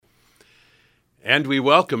And we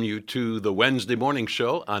welcome you to the Wednesday morning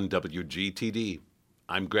show on WGTD.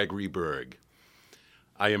 I'm Gregory Berg.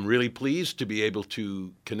 I am really pleased to be able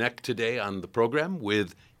to connect today on the program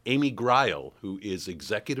with Amy Greil, who is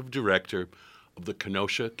Executive Director of the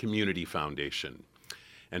Kenosha Community Foundation.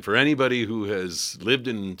 And for anybody who has lived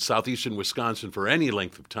in southeastern Wisconsin for any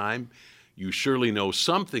length of time, you surely know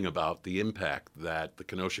something about the impact that the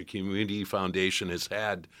Kenosha Community Foundation has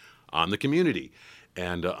had on the community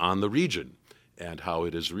and on the region, and how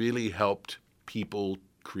it has really helped people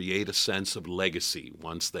create a sense of legacy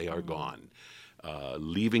once they are gone,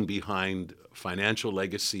 leaving behind financial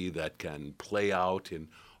legacy that can play out in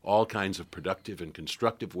all kinds of productive and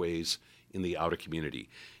constructive ways in the outer community.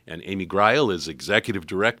 And Amy Greil, as Executive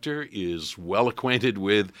Director, is well acquainted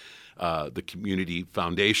with the Community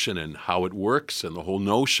Foundation and how it works and the whole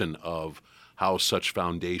notion of how such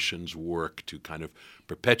foundations work to kind of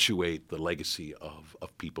perpetuate the legacy of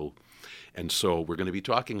people. And so we're going to be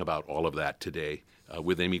talking about all of that today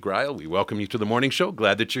with Amy Greil. We welcome you to the morning show.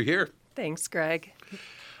 Glad that you're here. Thanks, Greg.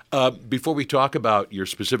 Before we talk about your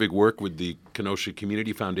specific work with the Kenosha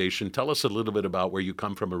Community Foundation, tell us a little bit about where you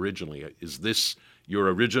come from originally. Is this your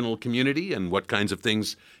original community, and what kinds of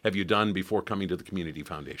things have you done before coming to the Community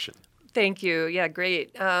Foundation? Thank you. Yeah,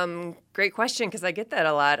 great. Great question, because I get that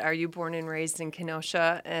a lot. Are you born and raised in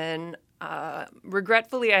Kenosha? And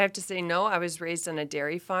regretfully, I have to say no. I was raised on a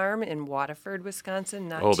dairy farm in Waterford, Wisconsin.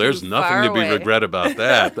 Not there's too nothing far to be away. regret about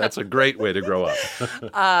that. That's a great way to grow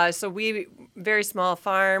up. So very small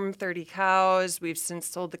farm, 30 cows. We've since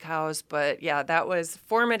sold the cows, but yeah, that was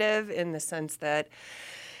formative in the sense that,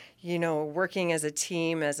 you know, working as a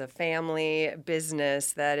team, as a family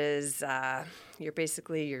business, that is,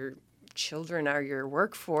 your children are your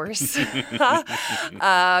workforce.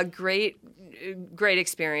 Great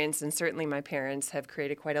experience, and certainly my parents have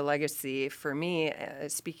created quite a legacy for me,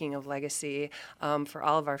 speaking of legacy, for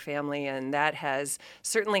all of our family, and that has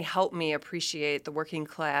certainly helped me appreciate the working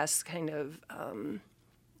class kind of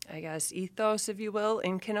ethos, if you will,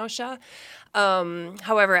 in Kenosha.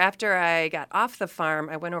 However, after I got off the farm,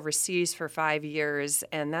 I went overseas for 5 years,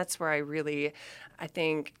 and that's where I really, I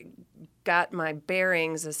think, got my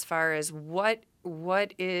bearings as far as what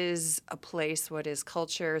is a place, what is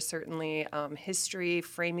culture, certainly history,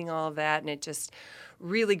 framing all of that, and it just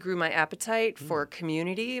really grew my appetite for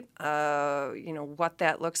community, what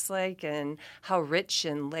that looks like and how rich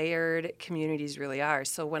and layered communities really are.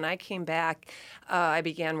 So when I came back, I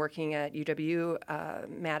began working at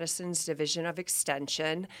UW-Madison's Division of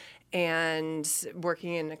Extension and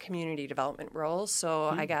working in a community development role. So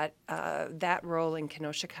I got that role in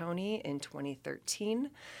Kenosha County in 2013.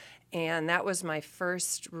 And that was my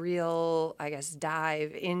first real,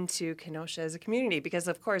 dive into Kenosha as a community. Because,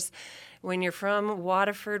 of course, when you're from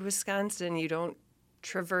Waterford, Wisconsin, you don't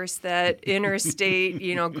traverse that interstate,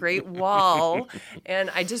 Great Wall. And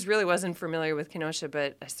I just really wasn't familiar with Kenosha,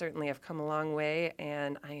 but I certainly have come a long way.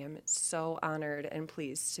 And I am so honored and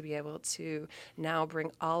pleased to be able to now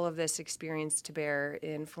bring all of this experience to bear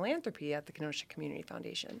in philanthropy at the Kenosha Community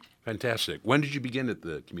Foundation. Fantastic. When did you begin at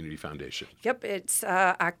the Community Foundation? Yep, it's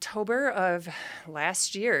October of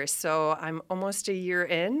last year, so I'm almost a year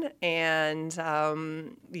in, and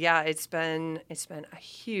it's been a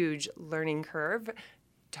huge learning curve.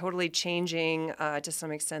 Totally changing, to some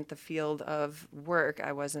extent, the field of work.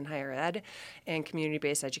 I was in higher ed and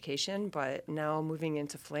community-based education, but now moving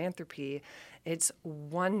into philanthropy, it's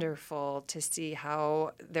wonderful to see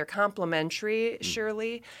how they're complementary,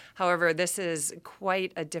 surely. However, this is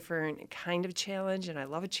quite a different kind of challenge, and I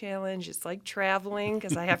love a challenge. It's like traveling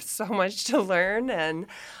because I have so much to learn, and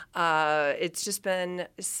it's just been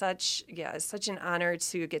such an honor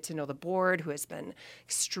to get to know the board, who has been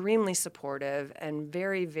extremely supportive and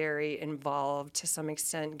very, very involved to some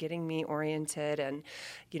extent, getting me oriented and,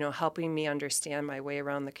 helping me understand my way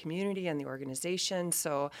around the community and the organization.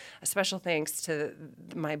 So a special thanks to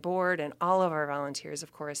my board and all of our volunteers,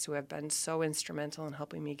 of course, who have been so instrumental in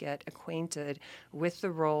helping me get acquainted with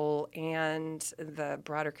the role and the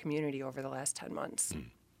broader community over the last 10 months.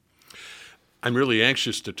 I'm really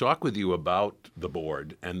anxious to talk with you about the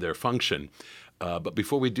board and their function. But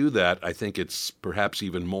before we do that, I think it's perhaps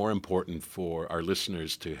even more important for our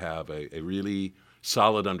listeners to have a really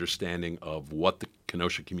solid understanding of what the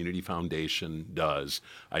Kenosha Community Foundation does.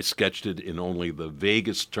 I sketched it in only the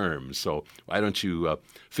vaguest terms, so why don't you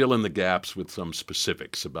fill in the gaps with some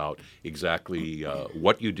specifics about exactly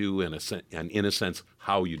what you do and, in a sense,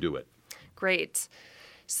 how you do it. Great.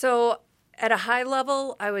 So at a high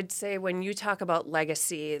level, I would say when you talk about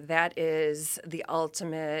legacy, that is the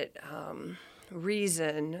ultimate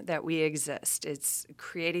reason that we exist. It's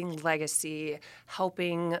creating legacy,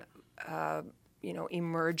 helping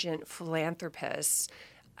emergent philanthropists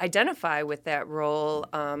identify with that role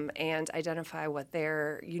and identify what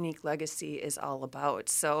their unique legacy is all about.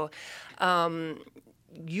 So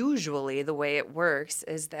usually the way it works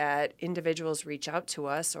is that individuals reach out to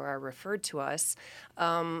us or are referred to us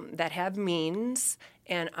that have means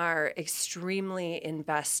and are extremely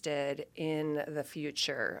invested in the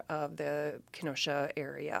future of the Kenosha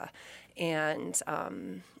area. And,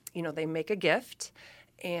 they make a gift,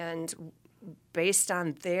 and based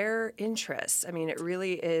on their interests, I mean, it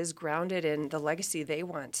really is grounded in the legacy they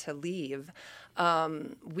want to leave.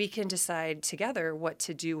 We can decide together what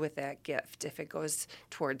to do with that gift, if it goes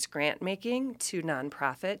towards grant making to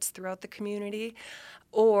nonprofits throughout the community,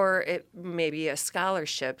 or it may be a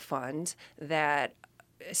scholarship fund that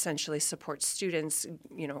essentially supports students,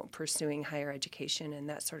 pursuing higher education and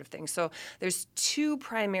that sort of thing. So there's two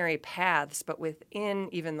primary paths, but within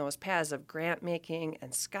even those paths of grant making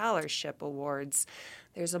and scholarship awards,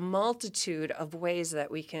 there's a multitude of ways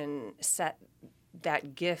that we can set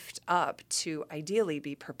that gift up to ideally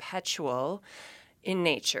be perpetual in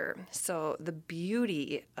nature. So the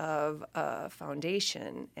beauty of a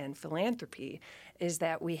foundation and philanthropy is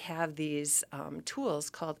that we have these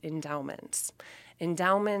tools called endowments.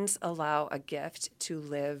 Endowments allow a gift to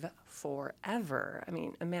live forever. I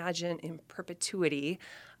mean, imagine in perpetuity.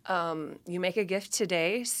 You make a gift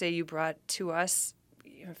today, say you brought to us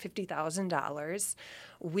 $50,000,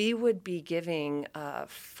 we would be giving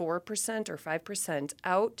 4% or 5%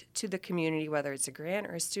 out to the community, whether it's a grant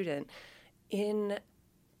or a student, in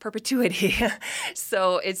perpetuity.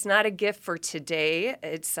 So it's not a gift for today.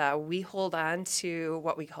 It's we hold on to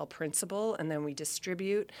what we call principal, and then we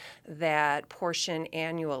distribute that portion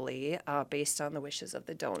annually based on the wishes of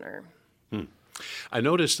the donor. I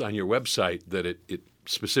noticed on your website that it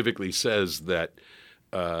specifically says that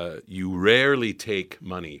you rarely take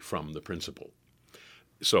money from the principal.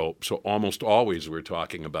 So almost always we're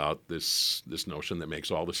talking about this notion that makes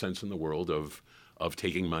all the sense in the world of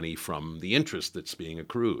taking money from the interest that's being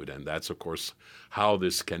accrued. And that's, of course, how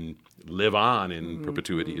this can live on in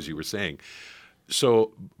perpetuity, as you were saying.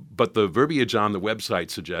 So, but the verbiage on the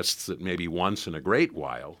website suggests that maybe once in a great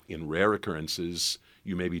while, in rare occurrences,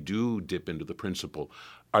 you maybe do dip into the principal.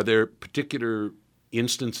 Are there particular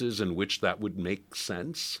instances in which that would make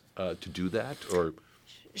sense to do that? Or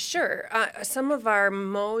Sure. Some of our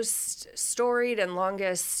most storied and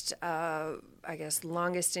longest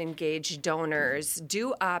engaged donors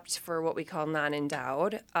do opt for what we call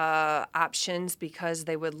non-endowed options because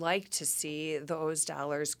they would like to see those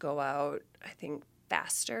dollars go out, I think,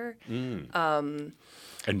 faster.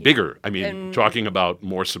 And bigger. I mean, talking about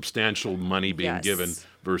more substantial money being Yes. given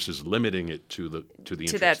versus limiting it to the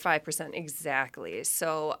interest. To that 5%, exactly.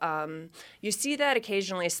 So you see that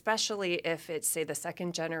occasionally, especially if it's, say, the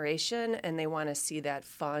second generation, and they want to see that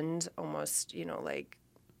fund almost, like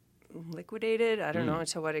liquidated. I don't know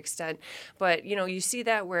to what extent. But, you see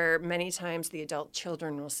that where many times the adult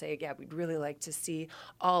children will say, yeah, we'd really like to see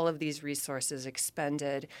all of these resources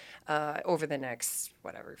expended over the next,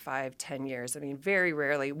 5-10 years. I mean, very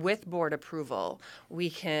rarely, with board approval, we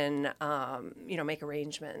can, make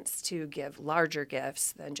arrangements to give larger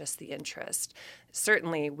gifts than just the interest.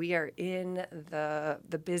 Certainly, we are in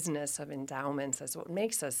the business of endowments. That's what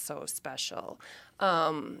makes us so special.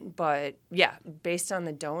 But yeah, based on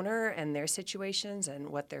the donor and their situations and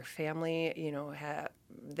what their family,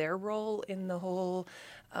 their role in the whole,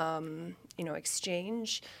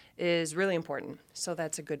 exchange is really important. So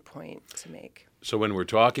that's a good point to make. So when we're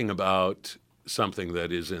talking about something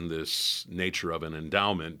that is in this nature of an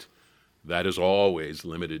endowment, that is always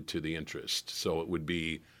limited to the interest. So it would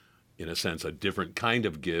be, in a sense, a different kind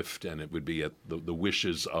of gift, and it would be at the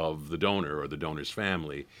wishes of the donor or the donor's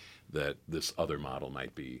family that this other model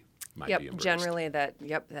might be embraced.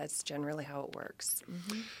 That's generally how it works.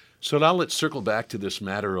 Mm-hmm. So now let's circle back to this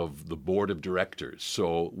matter of the board of directors.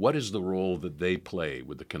 So what is the role that they play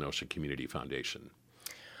with the Kenosha Community Foundation?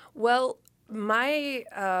 Well, my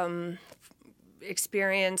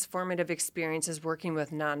formative experiences working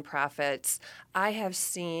with nonprofits, I have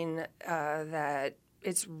seen that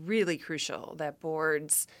it's really crucial that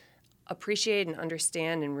boards appreciate and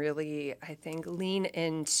understand and really, I think, lean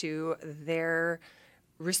into their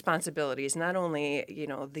responsibilities, not only,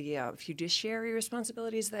 the fiduciary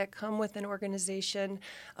responsibilities that come with an organization.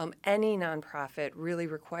 Any nonprofit really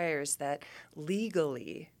requires that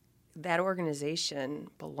legally that organization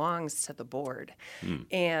belongs to the board.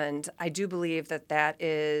 And I do believe that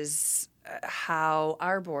is how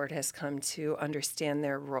our board has come to understand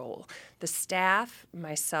their role. The staff,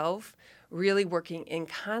 myself, really working in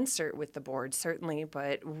concert with the board, certainly,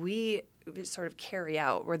 but we sort of carry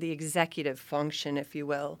out. We're the executive function, if you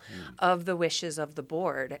will, of the wishes of the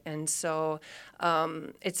board. And so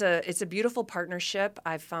it's a beautiful partnership.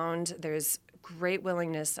 I've found there's great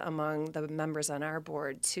willingness among the members on our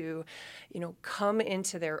board to, come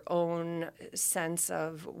into their own sense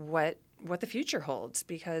of what the future holds,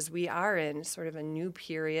 because we are in sort of a new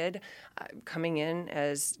period, coming in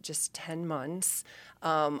as just 10 months,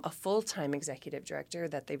 a full-time executive director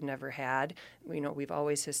that they've never had. We've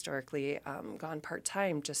always historically gone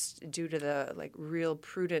part-time just due to the real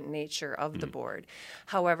prudent nature of the board.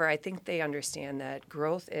 However, I think they understand that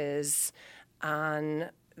growth is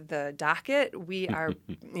on the docket. We are,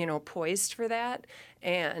 poised for that,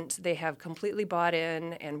 and they have completely bought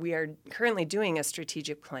in, and we are currently doing a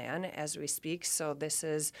strategic plan as we speak. So this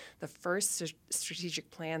is the first strategic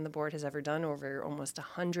plan the board has ever done over almost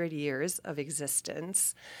 100 years of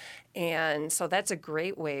existence. And so that's a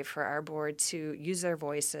great way for our board to use their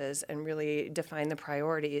voices and really define the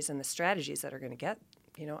priorities and the strategies that are going to get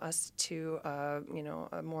us to,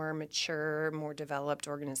 a more mature, more developed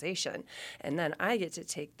organization. And then I get to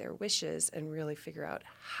take their wishes and really figure out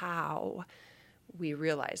how we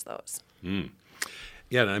realize those.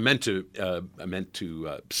 Yeah, and I meant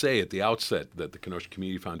to say at the outset that the Kenosha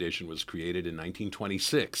Community Foundation was created in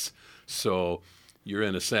 1926. So you're,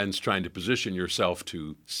 in a sense, trying to position yourself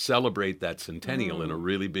to celebrate that centennial in a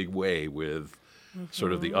really big way with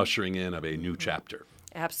sort of the ushering in of a new chapter.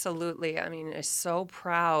 Absolutely. I mean, I'm so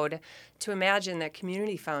proud to imagine that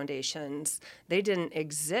community foundations, they didn't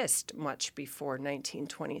exist much before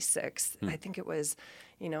 1926. I think it was,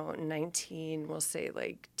 19, we'll say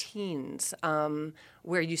teens,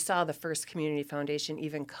 where you saw the first community foundation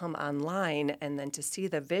even come online, and then to see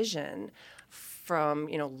the vision from,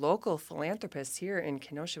 local philanthropists here in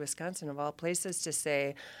Kenosha, Wisconsin, of all places, to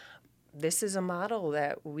say, this is a model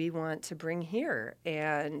that we want to bring here.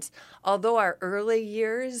 And although our early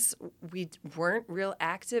years, we weren't real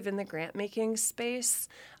active in the grant-making space,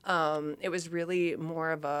 it was really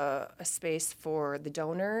more of a space for the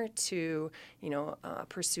donor to,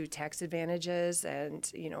 pursue tax advantages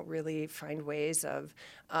and, really find ways of,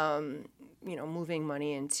 moving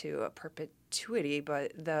money into a perpetuity.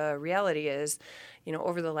 But the reality is,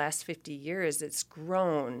 over the last 50 years, it's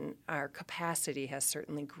grown. Our capacity has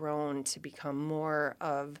certainly grown to become more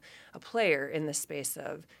of a player in the space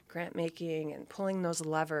of grant making and pulling those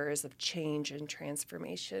levers of change and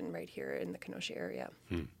transformation right here in the Kenosha area.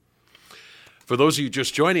 For those of you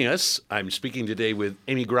just joining us, I'm speaking today with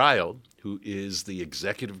Amy Greil, who is the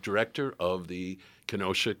executive director of the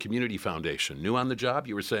Kenosha Community Foundation. New on the job,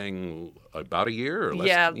 you were saying about a year or less?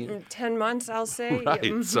 Yeah, 10 months, I'll say. Right.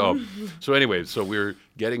 Yeah. So anyway, we're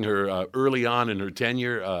getting her early on in her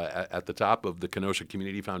tenure at the top of the Kenosha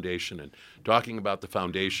Community Foundation and talking about the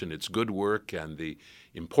foundation, its good work, and the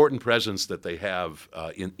important presence that they have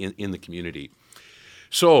in the community.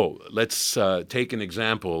 So let's take an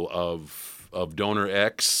example of donor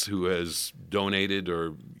X who has donated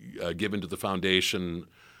or given to the foundation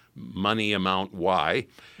money amount Y,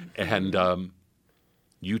 and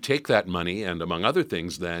you take that money and, among other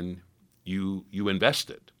things, then you invest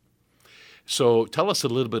it. So tell us a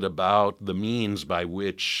little bit about the means by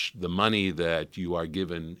which the money that you are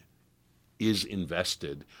given is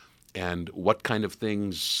invested, and what kind of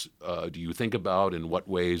things do you think about, in what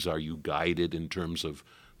ways are you guided in terms of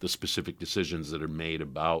the specific decisions that are made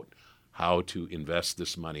about how to invest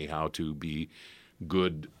this money, how to be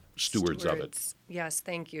good stewards of it. Yes,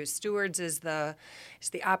 thank you. Stewards is the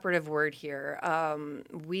operative word here.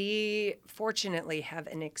 We fortunately have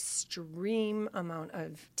an extreme amount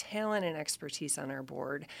of talent and expertise on our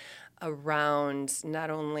board around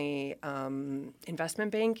not only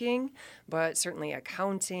investment banking, but certainly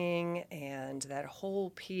accounting and that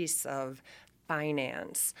whole piece of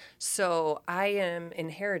finance. So I am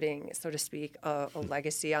inheriting, so to speak, a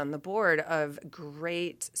legacy on the board of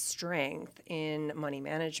great strength in money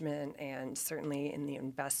management and certainly in the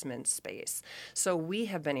investment space. So we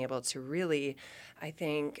have been able to really, I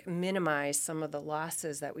think, minimize some of the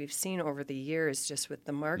losses that we've seen over the years just with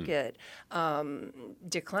the market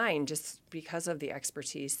decline, just because of the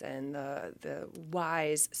expertise and the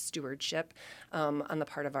wise stewardship on the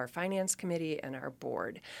part of our finance committee and our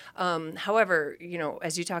board. However,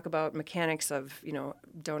 as you talk about mechanics of,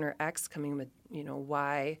 donor X coming with,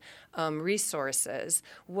 Y resources,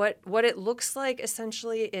 what it looks like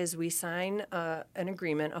essentially is we sign an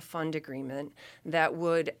agreement, a fund agreement, that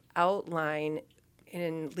would outline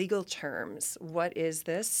in legal terms, what is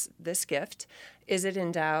this gift? Is it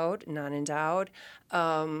endowed, non-endowed?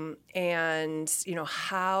 And,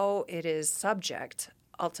 how it is subject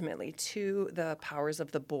ultimately to the powers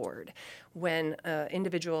of the board. When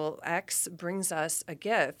individual X brings us a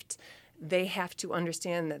gift, they have to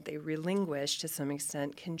understand that they relinquish, to some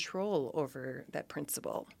extent, control over that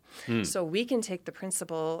principal. So we can take the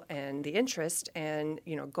principal and the interest and,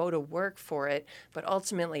 go to work for it, but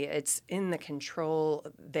ultimately it's in the control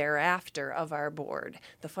thereafter of our board.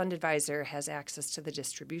 The fund advisor has access to the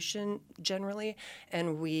distribution generally,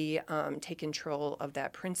 and we take control of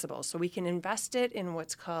that principal. So we can invest it in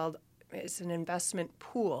what's called it's an investment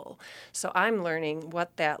pool. So I'm learning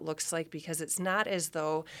what that looks like, because it's not as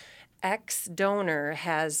though X donor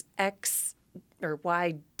has X or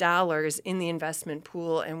Y dollars in the investment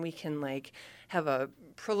pool and we can have a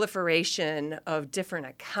proliferation of different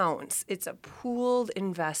accounts. It's a pooled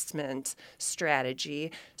investment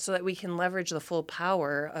strategy so that we can leverage the full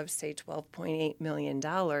power of, say, $12.8 million,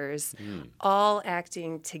 all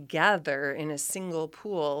acting together in a single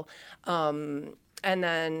pool. And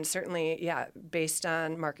then certainly, based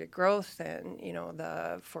on market growth and,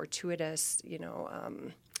 the fortuitous,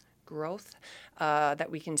 growth that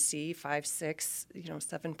we can see 5, 6,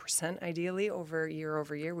 7% ideally over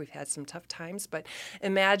year. We've had some tough times, but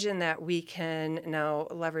imagine that we can now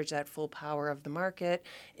leverage that full power of the market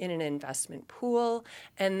in an investment pool.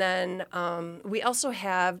 And then we also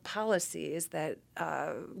have policies that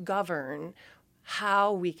govern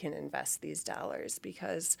how we can invest these dollars,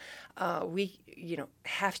 because we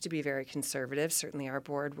have to be very conservative. Certainly our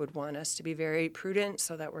board would want us to be very prudent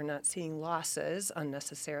so that we're not seeing losses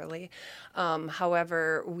unnecessarily.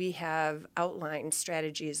 However, we have outlined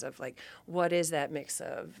strategies of what is that mix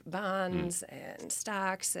of bonds and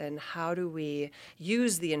stocks, and how do we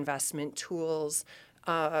use the investment tools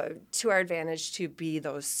to our advantage to be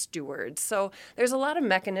those stewards. So there's a lot of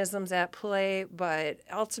mechanisms at play, but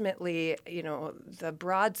ultimately, the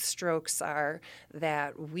broad strokes are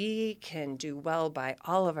that we can do well by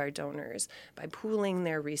all of our donors by pooling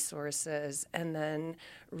their resources and then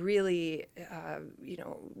really,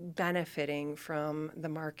 benefiting from the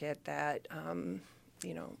market that,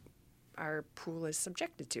 our pool is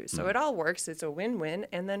subjected to. So it all works. It's a win-win.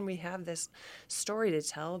 And then we have this story to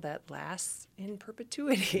tell that lasts in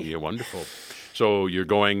perpetuity. Yeah, wonderful. So you're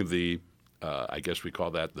going I guess we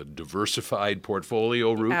call that the diversified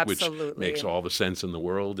portfolio route, Absolutely. Which makes all the sense in the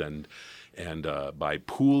world. And by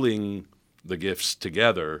pooling the gifts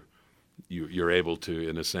together, you're able to,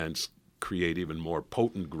 in a sense, create even more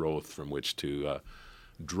potent growth from which to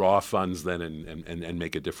draw funds then and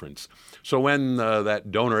make a difference. So when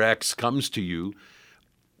that donor X comes to you,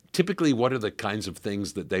 typically what are the kinds of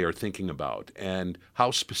things that they are thinking about, and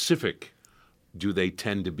how specific do they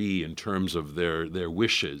tend to be in terms of their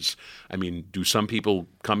wishes? I mean, do some people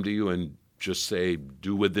come to you and just say,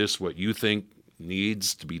 do with this what you think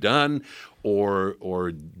needs to be done,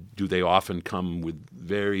 or do they often come with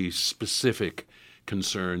very specific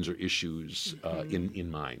concerns or issues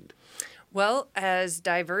in mind? Well, as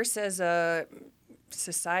diverse as a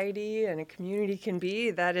society and a community can be,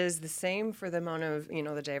 that is the same for the amount of,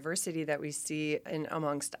 the diversity that we see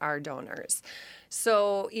amongst our donors.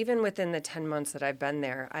 So even within the 10 months that I've been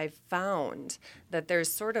there, I've found that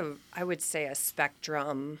there's sort of, I would say, a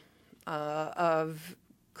spectrum of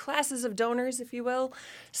classes of donors, if you will.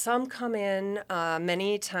 Some come in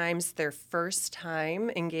many times their first time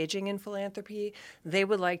engaging in philanthropy. They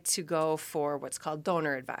would like to go for what's called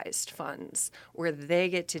donor-advised funds, where they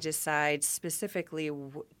get to decide specifically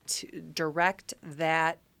to direct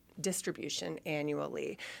that distribution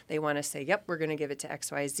annually. They want to say, yep, we're going to give it to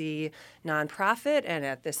XYZ nonprofit and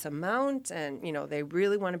at this amount. And, they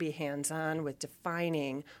really want to be hands-on with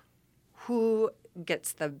defining who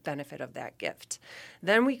gets the benefit of that gift.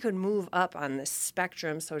 Then we could move up on the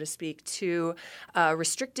spectrum, so to speak, to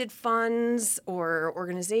restricted funds or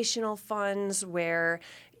organizational funds, where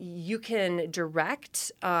you can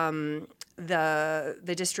direct the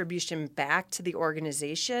distribution back to the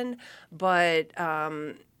organization, but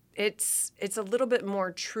it's a little bit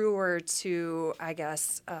more truer to, I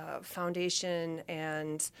guess, foundation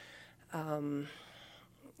and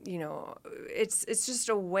it's just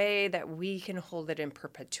a way that we can hold it in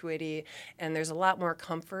perpetuity, and there's a lot more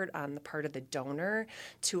comfort on the part of the donor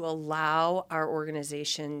to allow our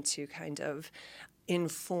organization to kind of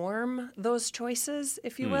inform those choices,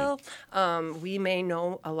 if you will. We may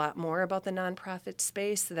know a lot more about the nonprofit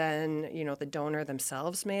space than, the donor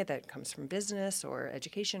themselves may, that comes from business or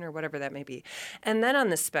education or whatever that may be. And then on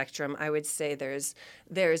the spectrum, I would say there's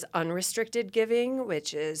unrestricted giving,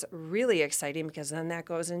 which is really exciting, because then that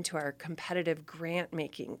goes into our competitive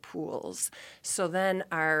grant-making pools. So then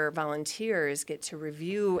our volunteers get to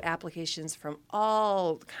review applications from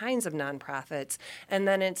all kinds of nonprofits, and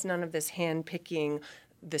then it's none of this hand-picking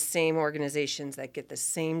the same organizations that get the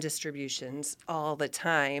same distributions all the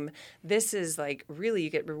time. This is like really you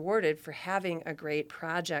get rewarded for having a great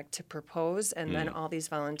project to propose, and then all these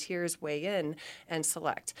volunteers weigh in and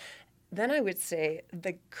select. Then I would say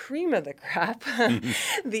the cream of the crop,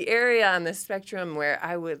 the area on the spectrum where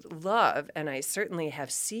I would love, and I certainly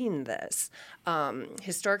have seen this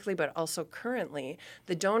historically, but also currently,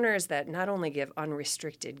 the donors that not only give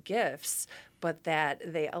unrestricted gifts, but that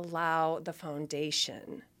they allow the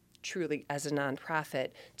foundation, truly as a nonprofit,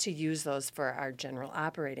 to use those for our general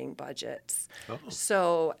operating budgets. Oh.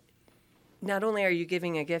 So not only are you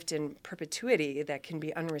giving a gift in perpetuity that can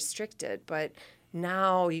be unrestricted, but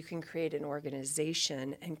now you can create an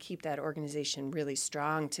organization and keep that organization really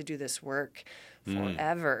strong to do this work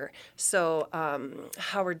forever. So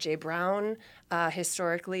Howard J. Brown,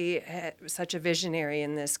 historically, such a visionary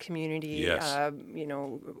in this community, yes.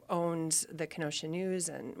 Owns the Kenosha News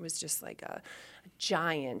and was just like a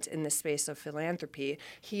giant in the space of philanthropy.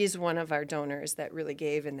 He's one of our donors that really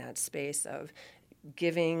gave in that space of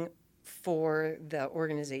giving for the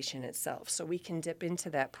organization itself. So we can dip into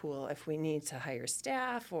that pool if we need to hire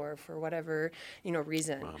staff or for whatever,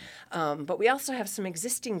 reason. Wow. But we also have some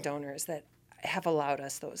existing donors that have allowed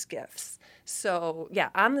us those gifts. So yeah,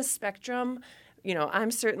 on the spectrum, I'm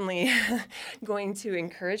certainly going to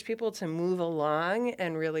encourage people to move along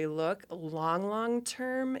and really look long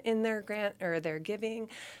term in their grant or their giving.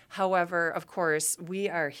 However, of course, we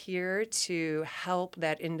are here to help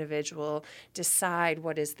that individual decide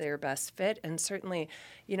what is their best fit. And certainly,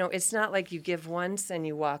 it's not like you give once and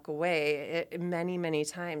you walk away. Many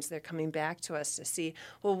times they're coming back to us to see,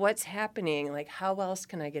 well, what's happening? Like, how else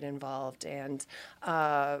can I get involved? And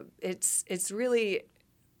it's really...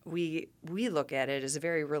 We look at it as a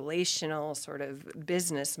very relational sort of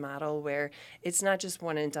business model where it's not just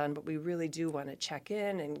one and done, but we really do want to check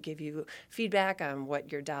in and give you feedback on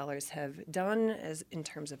what your dollars have done as in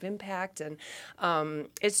terms of impact. And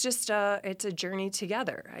it's just it's a journey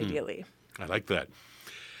together, ideally. I like that.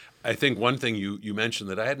 I think one thing you mentioned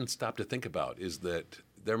that I hadn't stopped to think about is that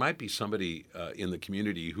there might be somebody in the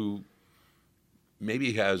community who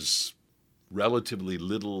maybe has relatively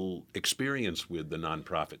little experience with the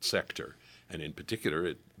nonprofit sector. And in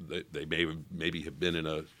particular, they maybe have been in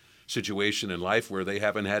a situation in life where they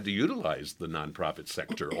haven't had to utilize the nonprofit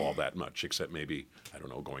sector all that much, except maybe,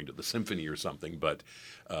 going to the symphony or something. But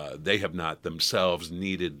they have not themselves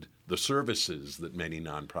needed the services that many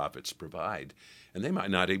nonprofits provide. And they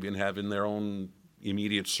might not even have in their own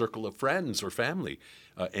immediate circle of friends or family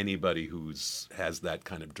anybody has that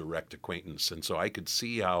kind of direct acquaintance. And so I could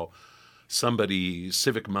see how somebody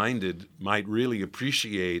civic-minded might really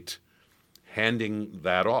appreciate handing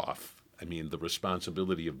that off. I mean, the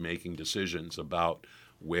responsibility of making decisions about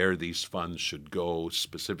where these funds should go,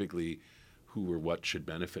 specifically who or what should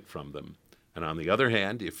benefit from them. And on the other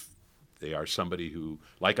hand, if they are somebody who,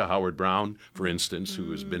 like a Howard Brown, for instance,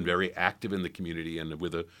 who has been very active in the community and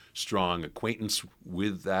with a strong acquaintance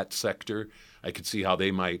with that sector, I could see how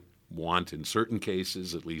they might want, in certain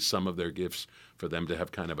cases, at least some of their gifts, for them to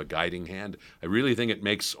have kind of a guiding hand. I really think it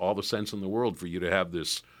makes all the sense in the world for you to have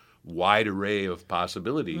this wide array of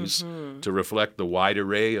possibilities to reflect the wide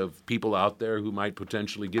array of people out there who might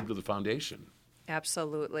potentially give to the foundation.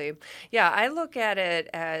 Absolutely. Yeah, I look at it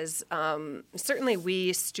as certainly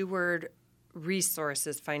we steward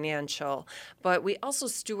resources, financial, but we also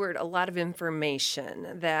steward a lot of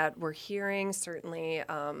information that we're hearing certainly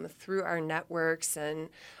through our networks and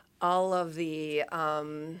all of the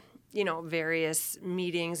various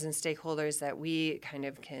meetings and stakeholders that we kind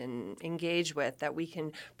of can engage with, that we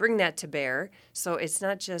can bring that to bear. So it's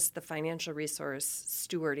not just the financial resource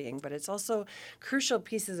stewarding, but it's also crucial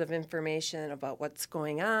pieces of information about what's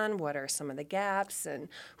going on, what are some of the gaps, and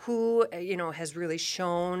who, has really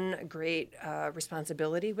shown great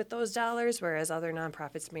responsibility with those dollars, whereas other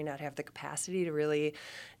nonprofits may not have the capacity to really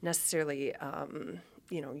necessarily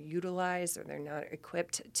utilize, or they're not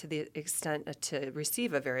equipped to the extent to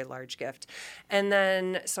receive a very large gift. And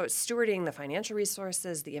then, so it's stewarding the financial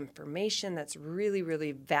resources, the information that's really,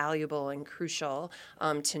 really valuable and crucial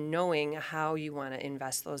to knowing how you want to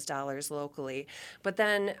invest those dollars locally. But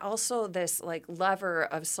then also this lever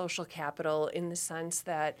of social capital in the sense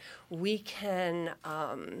that we can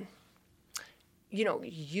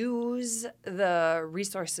use the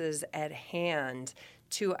resources at hand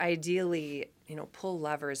to ideally, pull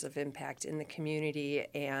levers of impact in the community.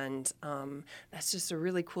 And that's just a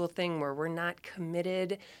really cool thing where we're not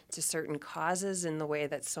committed to certain causes in the way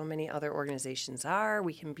that so many other organizations are.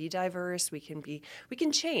 We can be diverse. We can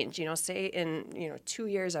change. Say in 2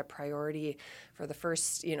 years, our priority for the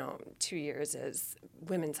first 2 years is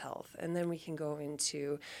women's health, and then we can go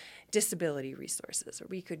into disability resources, or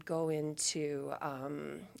we could go into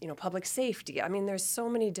public safety. I mean, there's so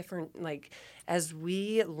many different, as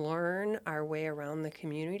we learn our way around the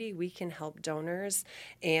community, we can help donors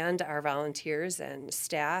and our volunteers and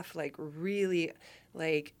staff really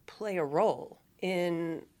play a role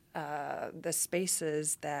in the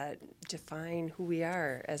spaces that define who we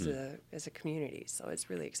are as a community. So it's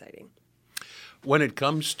really exciting. When it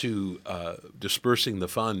comes to dispersing the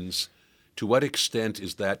funds, to what extent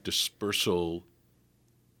is that dispersal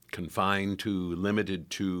confined limited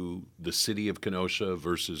to the city of Kenosha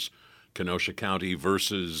versus Kenosha County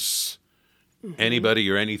versus anybody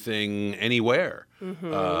or anything anywhere?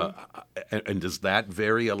 And does that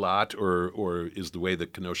vary a lot, or is the way the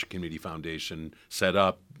Kenosha Community Foundation set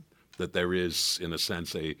up that there is, in a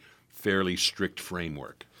sense, a fairly strict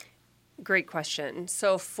framework? Great question.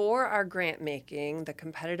 So for our grant making, the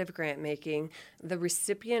competitive grant making, the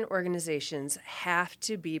recipient organizations have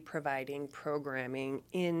to be providing programming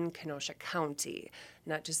in Kenosha County,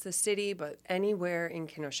 not just the city, but anywhere in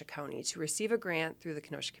Kenosha County. To receive a grant through the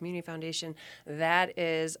Kenosha Community Foundation, that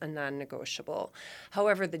is a non-negotiable.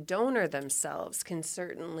 However, the donor themselves can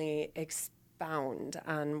certainly expound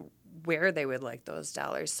on where they would like those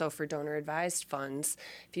dollars. So for donor-advised funds,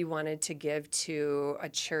 if you wanted to give to a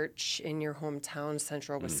church in your hometown,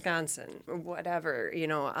 central Wisconsin, or whatever,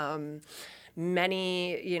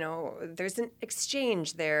 there's an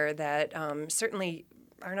exchange there that certainly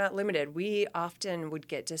are not limited. We often would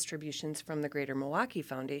get distributions from the Greater Milwaukee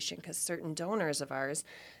Foundation because certain donors of ours,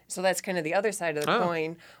 so that's kind of the other side of the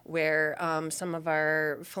coin, where some of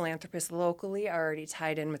our philanthropists locally are already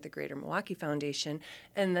tied in with the Greater Milwaukee Foundation,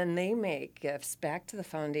 and then they make gifts back to the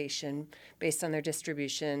foundation based on their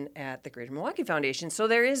distribution at the Greater Milwaukee Foundation. So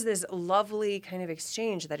there is this lovely kind of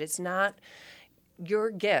exchange that it's not,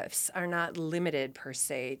 your gifts are not limited per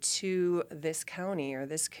se to this county or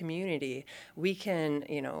this community. We can,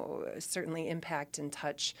 certainly impact and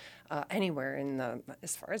touch anywhere in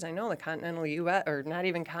as far as I know, the continental U.S., or not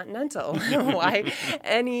even continental. Why?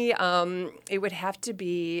 It would have to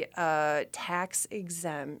be tax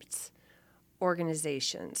exempt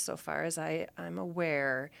organizations. So far as I'm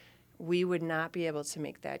aware, we would not be able to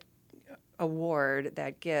make that award,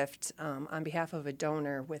 that gift, on behalf of a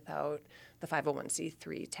donor without the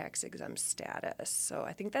 501c3 tax-exempt status. So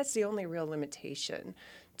I think that's the only real limitation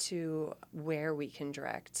to where we can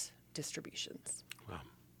direct distributions. Wow.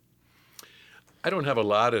 I don't have a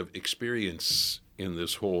lot of experience in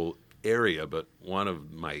this whole area, but one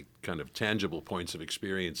of my kind of tangible points of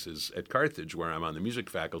experience is at Carthage, where I'm on the music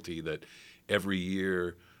faculty, that every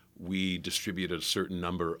year we distribute a certain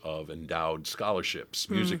number of endowed scholarships,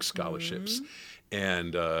 music scholarships.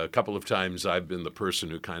 And a couple of times I've been the person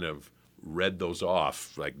who kind of read those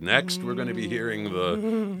off. Like, next we're going to be hearing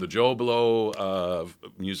the Joe Blow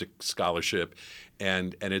music scholarship.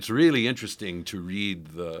 And it's really interesting to read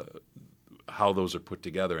how those are put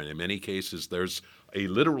together. And in many cases, there's a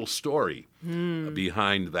literal story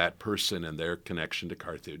behind that person and their connection to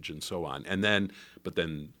Carthage and so on. But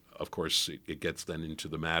then, of course, it gets then into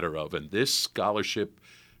the matter of, and this scholarship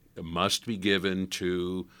must be given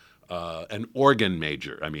to an organ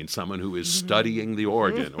major. I mean, someone who is studying the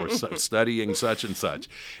organ or studying such and such.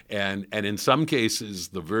 And in some cases,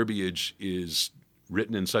 the verbiage is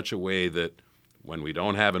written in such a way that when we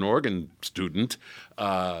don't have an organ student,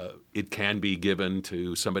 it can be given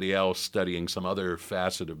to somebody else studying some other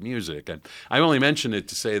facet of music. And I only mention it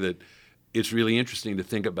to say that it's really interesting to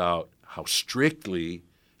think about how strictly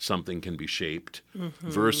something can be shaped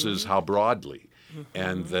versus how broadly.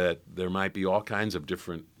 And that there might be all kinds of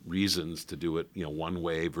different reasons to do it, one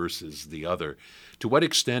way versus the other. To what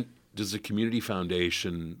extent does the Community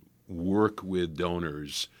Foundation work with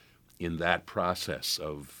donors in that process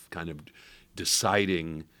of kind of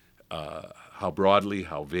deciding how broadly,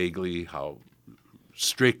 how vaguely, how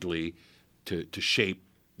strictly to shape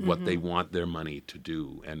what they want their money to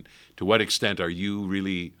do? And to what extent are you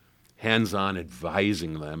really hands-on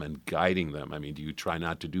advising them and guiding them? I mean, do you try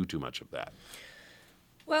not to do too much of that?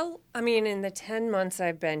 Well, I mean, in the 10 months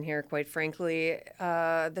I've been here, quite frankly,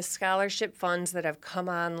 the scholarship funds that have come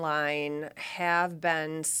online have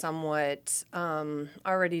been somewhat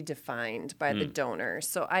already defined by the donor.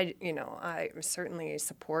 So I certainly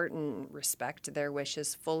support and respect their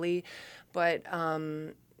wishes fully, but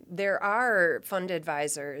there are fund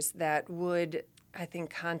advisors that would, I think,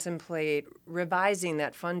 contemplate revising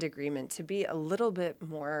that fund agreement to be a little bit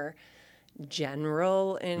more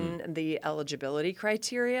general in the eligibility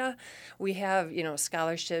criteria. We have,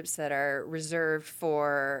 scholarships that are reserved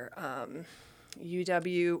for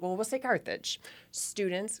UW, well, we'll say Carthage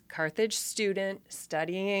students, Carthage student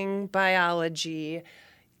studying biology,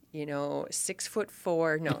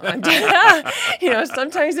 6'4". No, I'm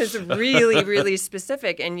sometimes it's really, really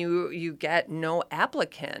specific, and you get no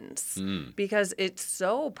applicants because it's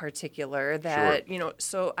so particular that,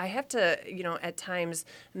 so I have to, at times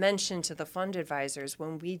mention to the fund advisors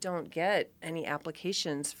when we don't get any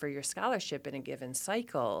applications for your scholarship in a given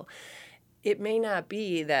cycle. It may not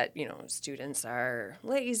be that, students are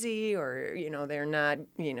lazy or, they're not,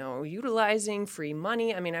 utilizing free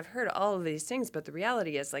money. I mean, I've heard all of these things, but the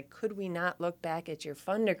reality is, could we not look back at your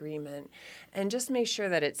fund agreement and just make sure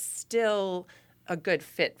that it's still a good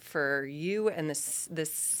fit for you and this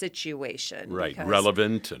situation? Right,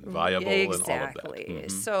 relevant and viable and all of that. Exactly.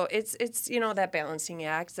 So it's that balancing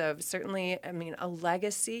act of certainly, a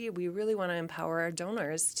legacy. We really want to empower our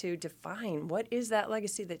donors to define what is that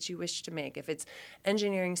legacy that you wish to make. If it's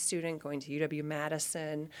engineering student going to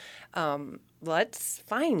UW-Madison, let's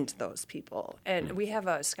find those people. And we have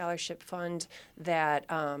a scholarship fund that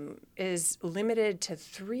is limited to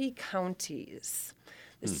 3 counties.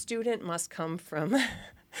 The student must come from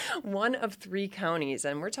one of 3 counties,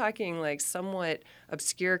 and we're talking somewhat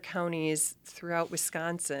obscure counties throughout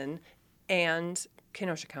Wisconsin and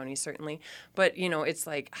Kenosha County, certainly. But, it's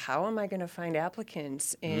how am I going to find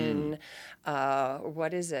applicants in,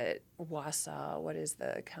 what is it, Wausau, what is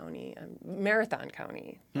the county? Marathon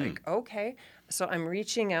County. Okay. So I'm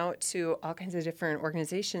reaching out to all kinds of different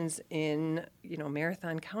organizations in,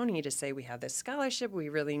 Marathon County to say we have this scholarship. We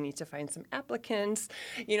really need to find some applicants.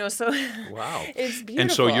 So wow, it's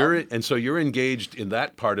beautiful. And so you're engaged in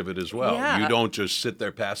that part of it as well. Yeah. You don't just sit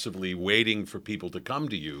there passively waiting for people to come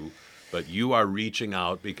to you, but you are reaching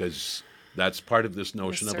out because that's part of this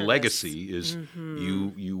notion of legacy. Is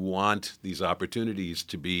you want these opportunities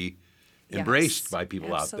to be embraced by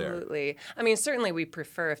people out there. Absolutely. Certainly we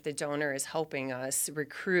prefer if the donor is helping us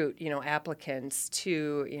recruit, applicants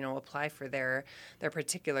to, apply for their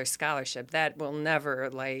particular scholarship. That will never,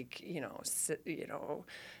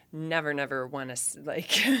 never want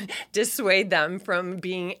to dissuade them from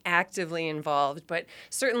being actively involved. But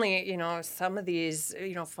certainly, some of these,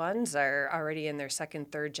 funds are already in their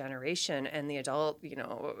 2nd, 3rd generation, and the adult,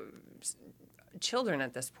 children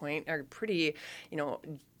at this point are pretty,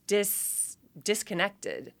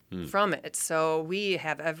 disconnected from it. So we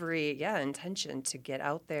have every intention to get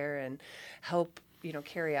out there and help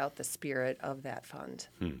carry out the spirit of that fund.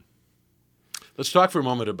 Let's talk for a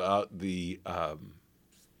moment about the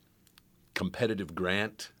competitive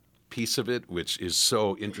grant piece of it, which is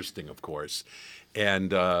so interesting, of course.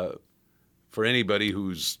 And for anybody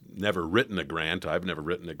who's never written a grant, I've never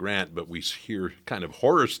written a grant, but we hear kind of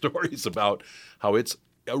horror stories about how it's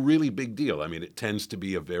a really big deal. It tends to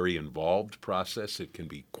be a very involved process. It can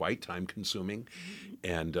be quite time-consuming,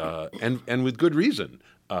 and with good reason.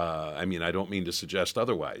 I don't mean to suggest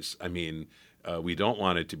otherwise. We don't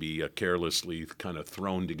want it to be a carelessly kind of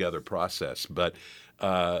thrown together process, but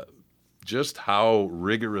just how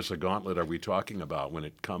rigorous a gauntlet are we talking about when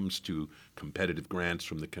it comes to competitive grants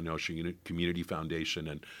from the Kenosha Community Foundation,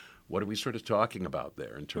 and what are we sort of talking about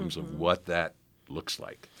there in terms of what that looks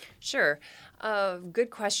like? Sure. Good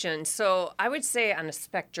question. So I would say on a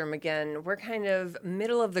spectrum, again, we're kind of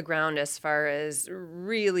middle of the ground as far as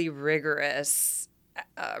really rigorous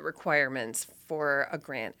requirements for a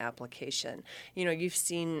grant application. You've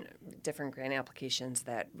seen different grant applications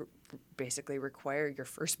that basically require your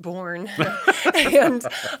firstborn and,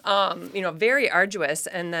 very arduous.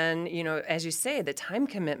 And then, as you say, the time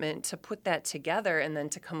commitment to put that together and then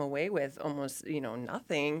to come away with almost,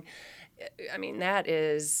 nothing. That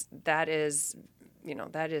is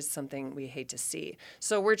something we hate to see.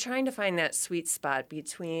 So we're trying to find that sweet spot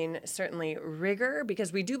between certainly rigor,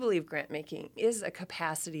 because we do believe grant making is a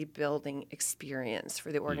capacity building experience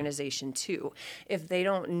for the organization too. If they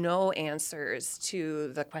don't know answers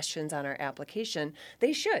to the questions on our application,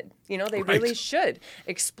 they should. They really should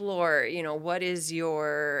explore, what is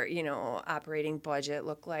your, operating budget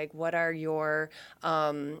look like? What are your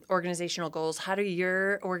organizational goals? How do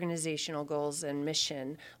your organizational goals and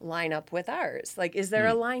mission line up with ours? Like, is there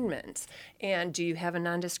alignment? And do you have a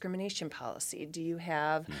non-discrimination policy? Do you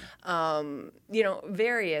have,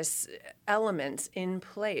 various elements in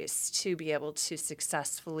place to be able to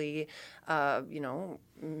successfully,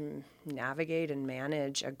 navigate and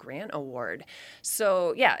manage a grant award?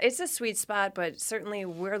 So, yeah, it's a sweet spot, but certainly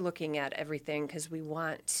we're looking at everything because we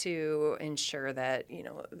want to ensure that,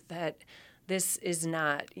 that this is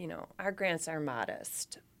not, our grants are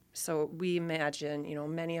modest. So we imagine,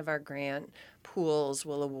 many of our grant pools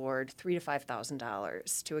will award $3,000 to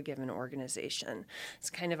 $5,000 to a given organization. It's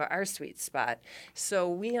kind of our sweet spot. So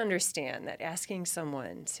we understand that asking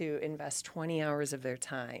someone to invest 20 hours of their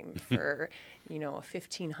time for, a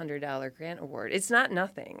 $1,500 grant award, it's not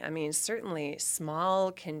nothing. I mean, certainly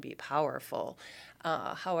small can be powerful.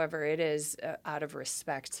 However, it is out of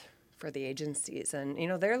respect for the agencies and,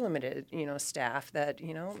 they're limited, staff that,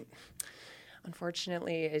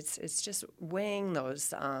 unfortunately, it's just weighing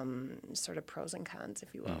those sort of pros and cons,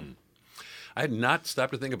 if you will. I had not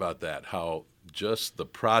stopped to think about that, how just the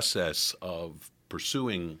process of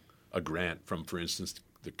pursuing a grant from, for instance,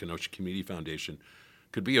 the Kenosha Community Foundation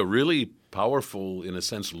could be a really powerful, in a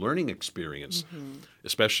sense, learning experience,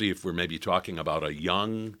 especially if we're maybe talking about a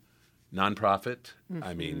young nonprofit.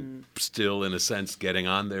 I mean, still, in a sense, getting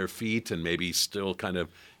on their feet and maybe still kind of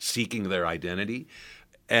seeking their identity.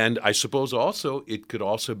 And I suppose also it could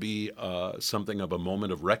also be something of a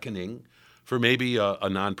moment of reckoning for maybe a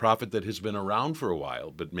nonprofit that has been around for a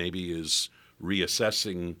while, but maybe is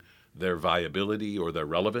reassessing their viability or their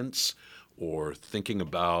relevance, or thinking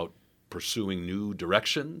about pursuing new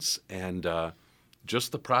directions. And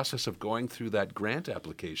just the process of going through that grant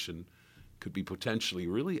application could be potentially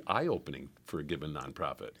really eye-opening for a given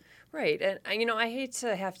nonprofit. Right. And, I hate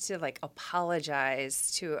to have to,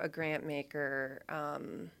 apologize to a grant maker,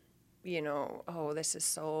 this is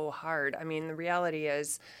so hard. I mean, the reality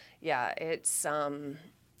is, it's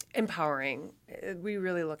empowering. We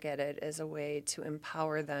really look at it as a way to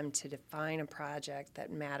empower them to define a project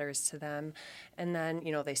that matters to them. And then,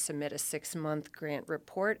 they submit a 6-month grant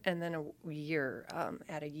report, and then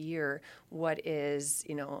at a year, what is,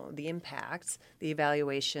 the impact, the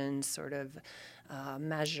evaluation sort of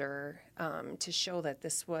measure to show that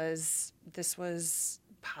this was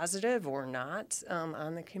positive or not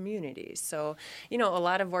on the community. So, a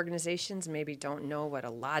lot of organizations maybe don't know what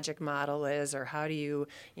a logic model is, or how do you,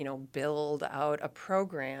 build out a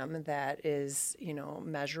program that is,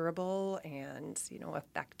 measurable and,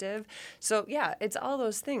 effective. So, it's all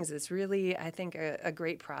those things. It's really, I think, a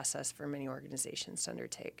great process for many organizations to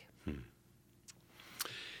undertake.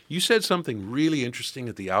 You said something really interesting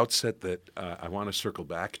at the outset that I want to circle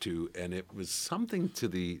back to, and it was something to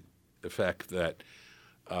the effect that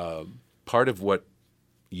part of what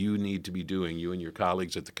you need to be doing, you and your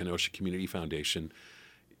colleagues at the Kenosha Community Foundation,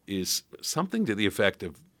 is something to the effect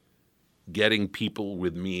of getting people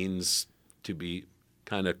with means to be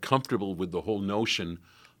kind of comfortable with the whole notion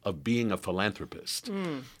of being a philanthropist.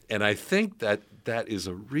 And I think that is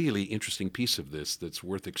a really interesting piece of this that's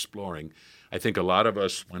worth exploring. I think a lot of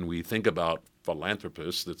us, when we think about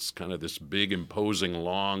philanthropists, that's kind of this big, imposing,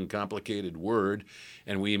 long, complicated word,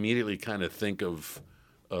 and we immediately kind of think of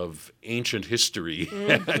ancient history,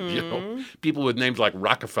 people with names like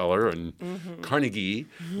Rockefeller and Carnegie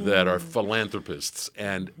that are philanthropists.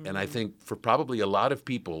 And I think for probably a lot of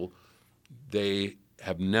people, they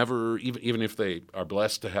have never, even if they are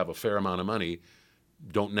blessed to have a fair amount of money,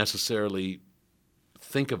 don't necessarily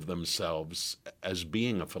think of themselves as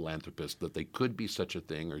being a philanthropist, that they could be such a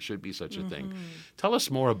thing or should be such a thing. Tell us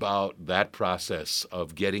more about that process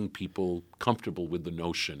of getting people comfortable with the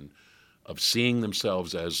notion of seeing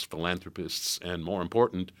themselves as philanthropists and, more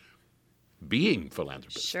important, being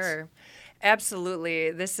philanthropists. Sure. Absolutely.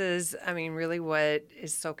 This is, really what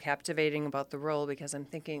is so captivating about the role, because I'm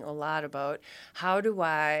thinking a lot about how do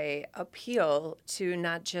I appeal to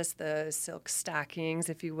not just the silk stockings,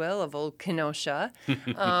 if you will, of old Kenosha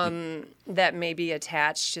that may be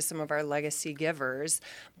attached to some of our legacy givers,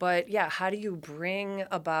 but how do you bring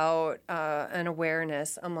about an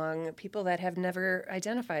awareness among people that have never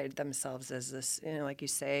identified themselves as this, like you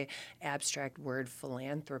say, abstract word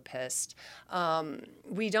philanthropist?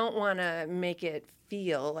 We don't want to make it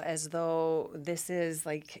feel as though this is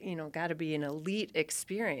got to be an elite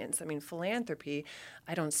experience. Philanthropy,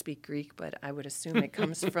 I don't speak Greek, but I would assume it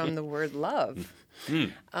comes from the word love,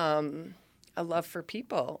 a love for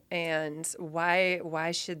people. And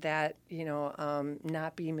why should that,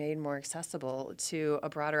 not be made more accessible to a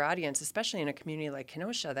broader audience, especially in a community like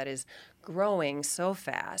Kenosha that is growing so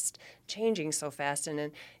fast, changing so fast. And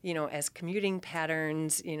then, as commuting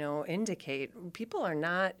patterns, indicate, people are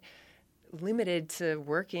not limited to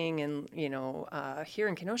working and, here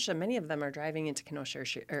in Kenosha, many of them are driving into Kenosha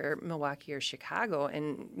or Milwaukee or Chicago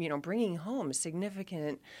and, bringing home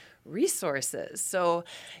significant resources. So,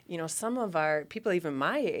 some of our people, even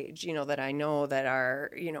my age, that I know that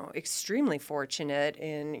are, extremely fortunate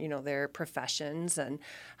in, their professions, and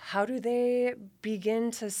how do they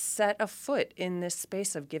begin to set a foot in this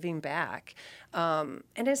space of giving back? And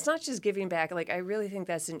it's not just giving back. Like, I really think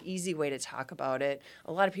that's an easy way to talk about it.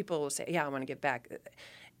 A lot of people will say, yeah, I want to give back.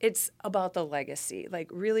 It's about the legacy, like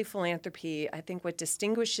really philanthropy. I think what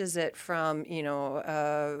distinguishes it from,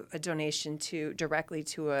 a donation directly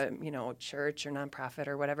to a, church or nonprofit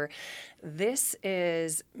or whatever, this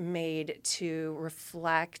is made to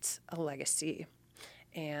reflect a legacy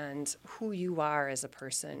and who you are as a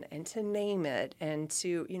person, and to name it, and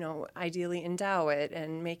to, ideally endow it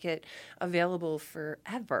and make it available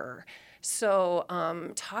forever. So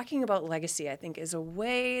talking about legacy, I think, is a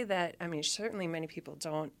way that, certainly many people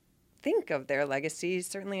don't think of their legacy,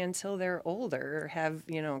 certainly until they're older or have,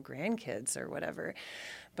 grandkids or whatever.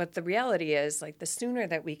 But the reality is, like, the sooner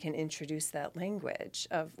that we can introduce that language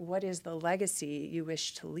of what is the legacy you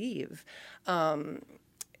wish to leave,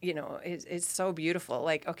 it's so beautiful.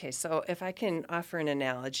 Like, okay, so if I can offer an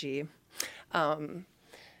analogy,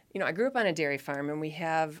 I grew up on a dairy farm, and we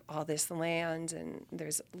have all this land, and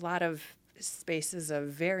there's a lot of spaces of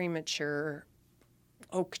very mature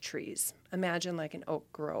oak trees. Imagine like an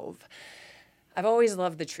oak grove. I've always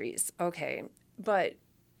loved the trees. Okay, but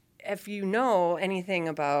if you know anything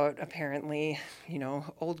about, apparently,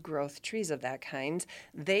 old growth trees of that kind,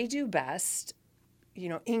 they do best,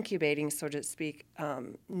 incubating, so to speak.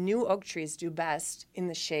 New oak trees do best in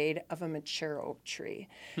the shade of a mature oak tree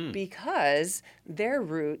because their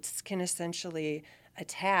roots can essentially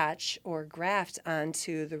attach or graft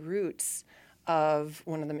onto the roots of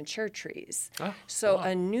one of the mature trees.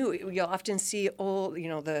 You'll often see old,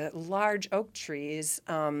 the large oak trees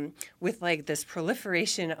with like this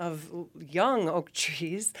proliferation of young oak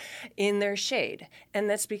trees in their shade. And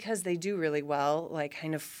that's because they do really well, like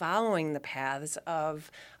kind of following the paths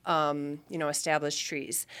of, established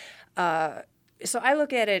trees. So I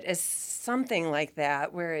look at it as something like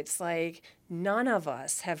that, where it's like none of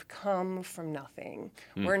us have come from nothing.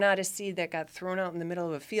 We're not a seed that got thrown out in the middle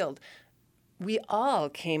of a field. We all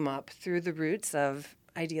came up through the roots of,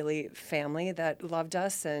 ideally, family that loved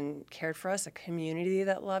us and cared for us, a community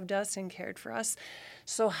that loved us and cared for us.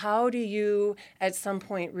 So how do you, at some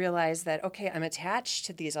point, realize that, okay, I'm attached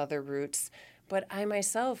to these other roots, but I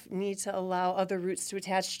myself need to allow other roots to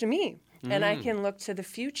attach to me? And I can look to the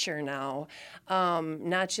future now,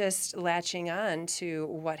 not just latching on to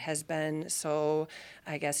what has been so,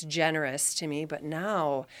 I guess, generous to me, but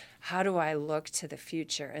now, how do I look to the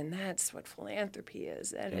future? And that's what philanthropy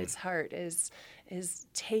is at its heart, is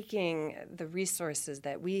taking the resources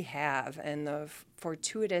that we have and the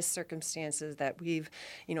fortuitous circumstances that we've,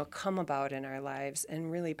 come about in our lives,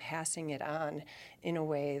 and really passing it on in a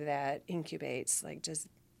way that incubates, like, just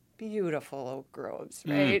beautiful oak groves,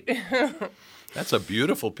 right? That's a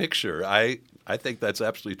beautiful picture. I think that's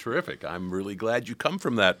absolutely terrific. I'm really glad you come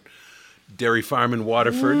from that dairy farm in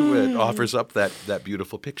Waterford. It offers up that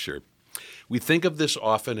beautiful picture. We think of this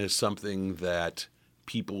often as something that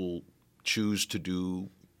people choose to do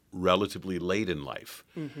relatively late in life.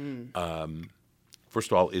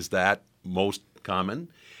 First of all, is that most common?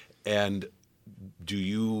 And do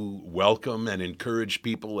you welcome and encourage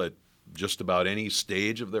people at just about any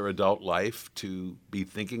stage of their adult life to be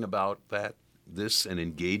thinking about this and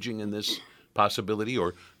engaging in this possibility?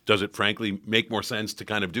 Or does it frankly make more sense to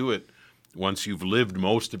kind of do it once you've lived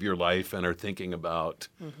most of your life and are thinking about,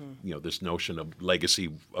 this notion of legacy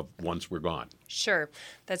of once we're gone? Sure.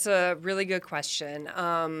 That's a really good question.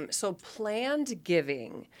 So planned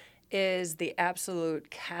giving is the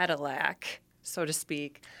absolute Cadillac, so to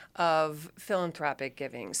speak, of philanthropic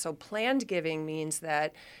giving. So planned giving means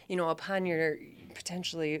that, upon your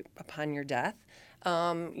death,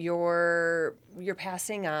 you're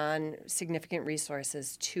passing on significant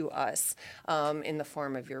resources to us in the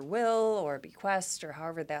form of your will or bequest or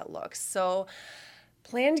however that looks. So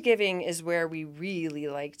planned giving is where we really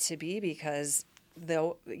like to be, because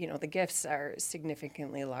the gifts are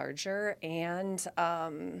significantly larger, and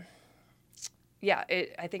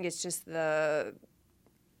I think it's just the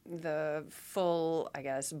full, I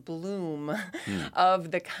guess, bloom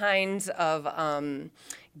of the kinds of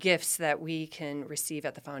gifts that we can receive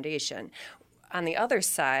at the foundation. on the other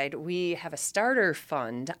side, we have a starter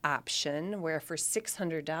fund option where for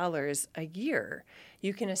 $600 a year,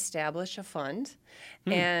 you can establish a fund.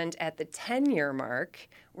 And at the 10-year mark,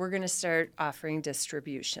 we're going to start offering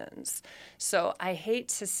distributions. So I hate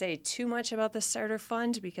to say too much about the starter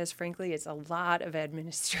fund because, frankly, it's a lot of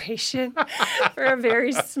administration for a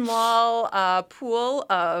very small pool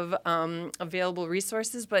of available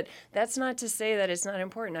resources. But that's not to say that it's not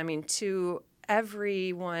important. I mean, to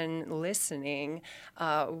everyone listening,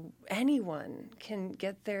 anyone can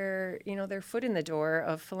get their foot in the door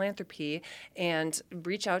of philanthropy and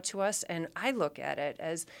reach out to us. And I look at it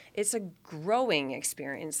as it's a growing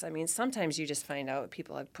experience. I mean, sometimes you just find out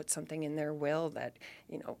people have put something in their will that,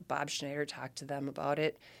 Bob Schneider talked to them about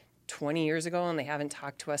it 20 years ago and they haven't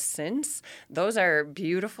talked to us since. Those are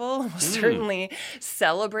beautiful. We'll certainly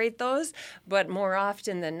celebrate those. But more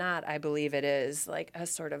often than not, I believe it is like a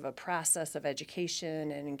sort of a process of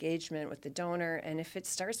education and engagement with the donor. And if it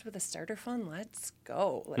starts with a starter fund, let's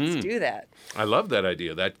go. Let's do that. I love that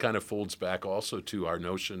idea. That kind of folds back also to our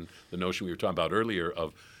notion, the notion we were talking about earlier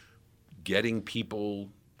of getting people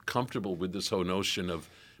comfortable with this whole notion of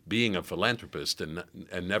being a philanthropist and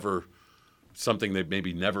never something they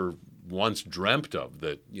maybe never once dreamt of,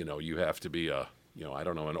 that, you have to be an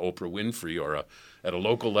Oprah Winfrey or at a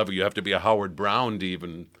local level, you have to be a Howard Brown to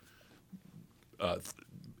even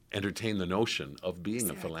entertain the notion of being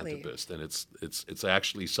a philanthropist. And it's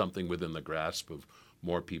actually something within the grasp of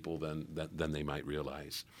more people than they might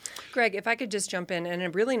realize. Greg, if I could just jump in, and a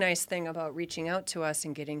really nice thing about reaching out to us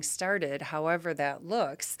and getting started, however that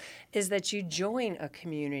looks, is that you join a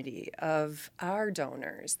community of our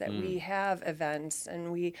donors, that we have events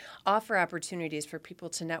and we offer opportunities for people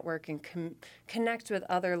to network and connect with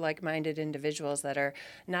other like-minded individuals that are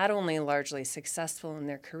not only largely successful in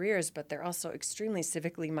their careers, but they're also extremely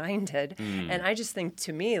civically minded. And I just think,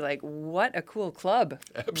 to me, like, what a cool club,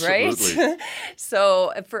 Absolutely. Right? So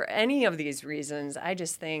for any of these reasons, I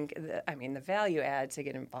just think, the value add to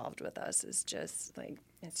get involved with us is just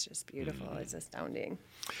it's just beautiful. It's astounding.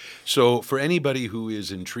 So for anybody who is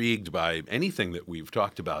intrigued by anything that we've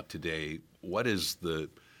talked about today, what is the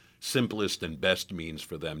simplest and best means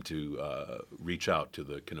for them to reach out to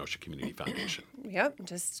the Kenosha Community Foundation? Yep,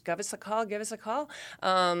 just give us a call.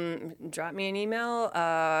 Drop me an email.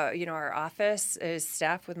 Our office is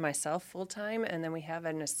staffed with myself full-time, and then we have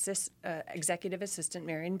an executive assistant,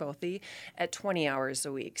 Marion Bothy, at 20 hours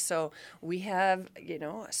a week. So we have,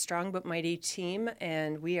 a strong but mighty team,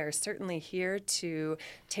 and we are certainly here to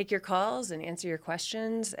take your calls and answer your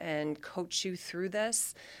questions and coach you through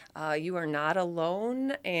this. You are not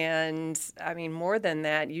alone, and more than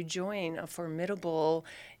that, you join a formidable,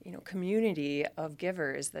 community of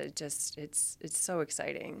givers that just it's so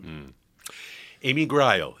exciting. Amy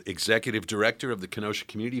Greil, Executive Director of the Kenosha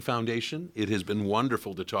Community Foundation. It has been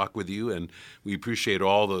wonderful to talk with you, and we appreciate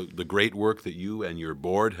all the great work that you and your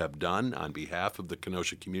board have done on behalf of the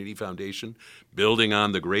Kenosha Community Foundation, building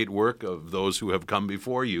on the great work of those who have come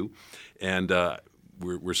before you. And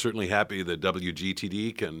we're certainly happy that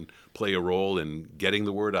WGTD can play a role in getting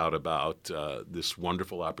the word out about this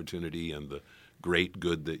wonderful opportunity and the great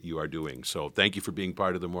good that you are doing. So thank you for being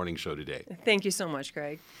part of the morning show today. Thank you so much,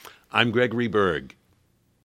 Greg. I'm Gregory Berg.